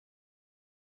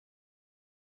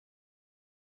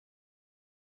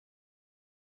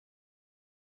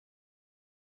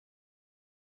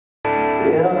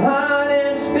Will heart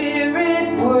and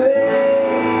spirit break?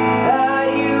 Are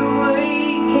you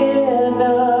waking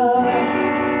up?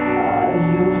 Are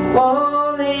you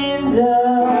falling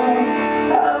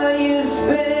down? Are you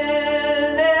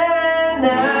spinning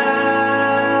out?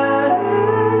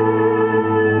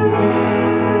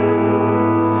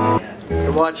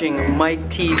 You're watching Mike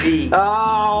TV.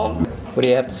 Oh! What do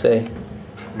you have to say?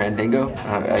 Mandingo?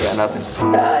 I got nothing.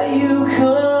 Are you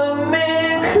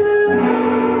coming close?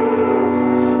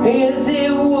 Is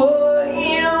it what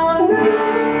you know?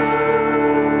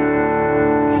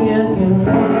 Can you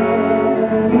let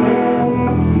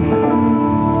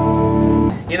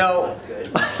it? You know,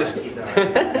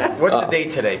 what's the date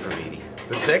today, Previti?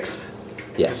 The 6th?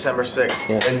 Yeah. December 6th.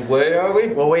 Yeah. And where are we?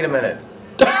 Well, wait a minute.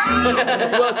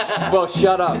 well,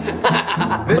 shut up.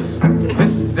 This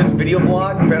video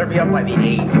blog better be up by the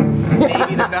 8th,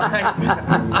 maybe the 9th.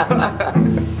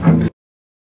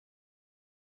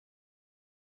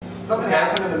 Something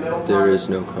happened in the middle. There is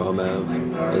no Crom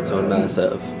Ave. It's on Mass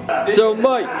Ave. So,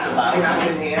 Mike,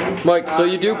 so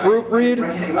you do proofread?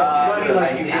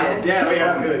 Yeah, we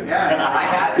have good.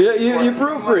 Yeah, you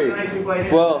proofread.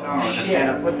 Well,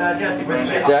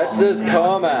 that says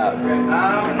Crom Ave.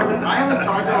 I haven't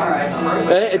talked to him.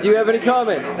 Hey, do you have any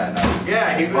comments?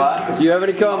 Yeah, he was. Do you have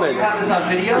any comments? You have this on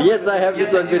video? Yes, I have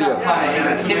this on video.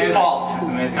 It's his fault.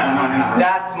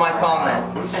 That's my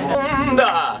comment.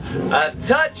 I've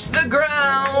touched the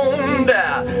ground.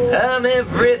 I'm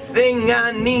everything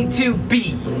I need to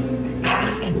be.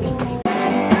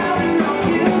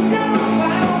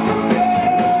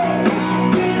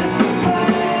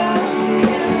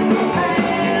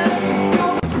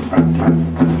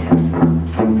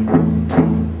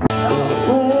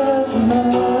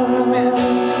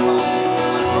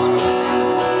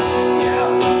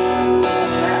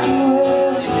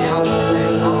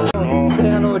 Say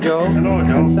hello, Joe. Hello,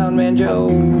 Joe. Soundman Joe.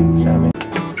 You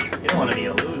don't want to be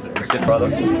a loser. Sit, brother.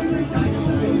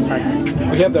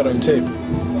 We have that on tape.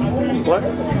 What?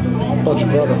 About your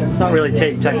brother. It's not really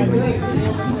tape, technically.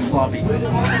 Floppy.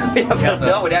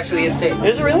 No, it actually is tape.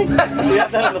 Is it really? You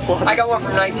have that on the floor. I got one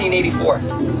from 1984.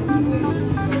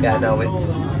 Yeah, no,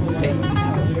 it's tape.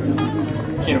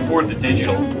 Can't afford the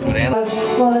digital. That's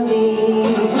funny.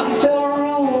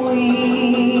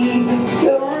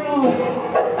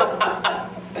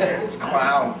 It's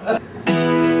clown.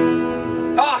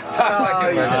 Oh,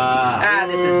 sorry.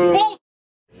 This is bull.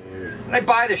 What did I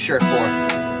buy this shirt for?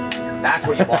 That's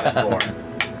what you bought it for.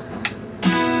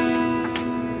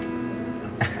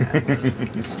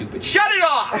 Stupid. Shut it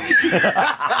off! You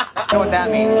know what that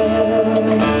means?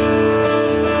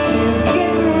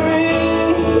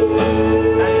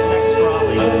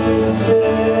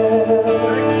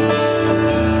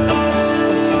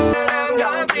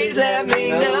 Please let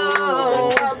me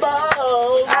know.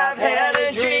 I've had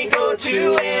a drink or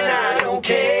two and I don't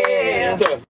care.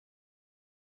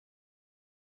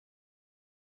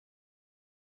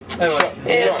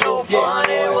 It's no fun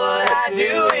in what I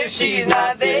do if she's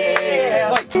not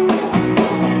there.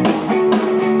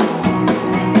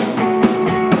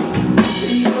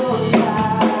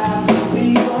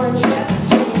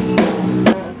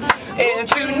 And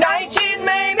tonight she's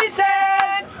made me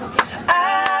sad.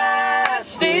 I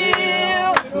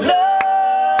still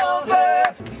love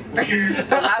her.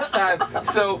 The last time,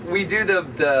 so we do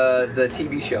the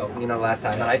TV show, you know, last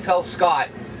time, and I tell Scott,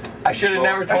 I should have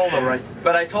never told him, right?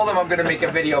 But I told him I'm gonna make a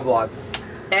video blog.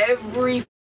 Every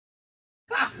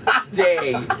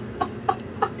day,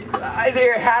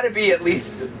 there had to be at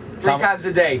least 3 times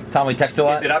a day. Tommy text a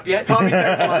lot. Is it up yet? Is it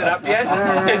up yet?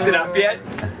 Is it up yet?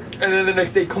 And then the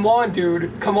next day, come on,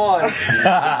 dude, come on.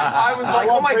 I was like,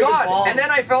 oh my god. And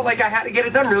then I felt like I had to get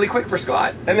it done really quick for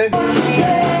Scott. And then...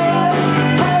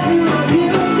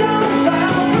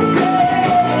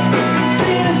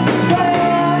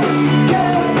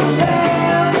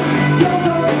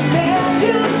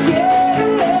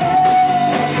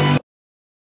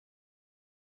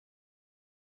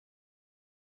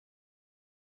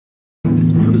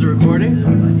 Was it recording?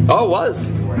 Oh, it was.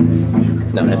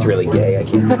 No, that's really gay. I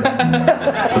can't do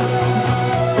that.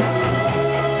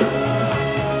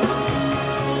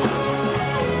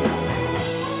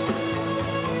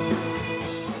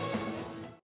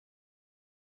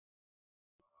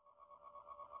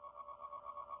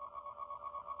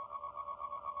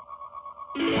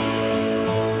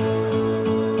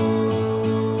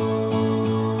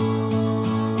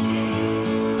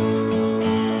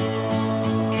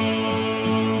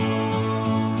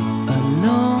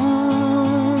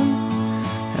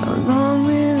 How long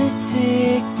will it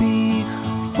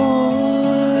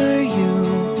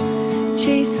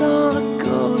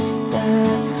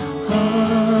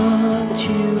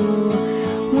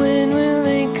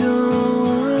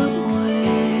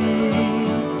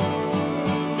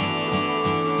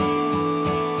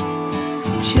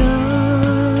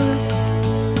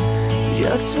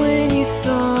lost when you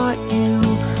thought you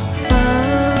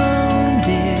found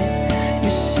it.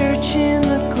 You're searching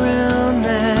the ground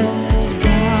that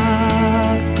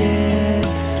stopped dead,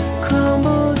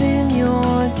 crumbled in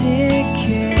your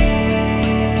decay.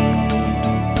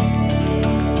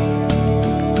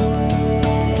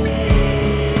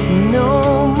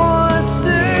 No more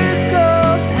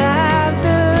circles, have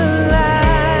the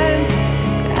lines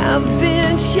have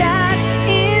been shot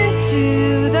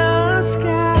into the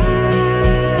sky.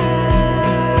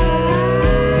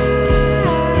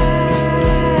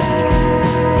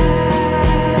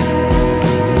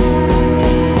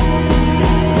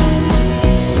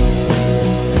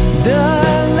 The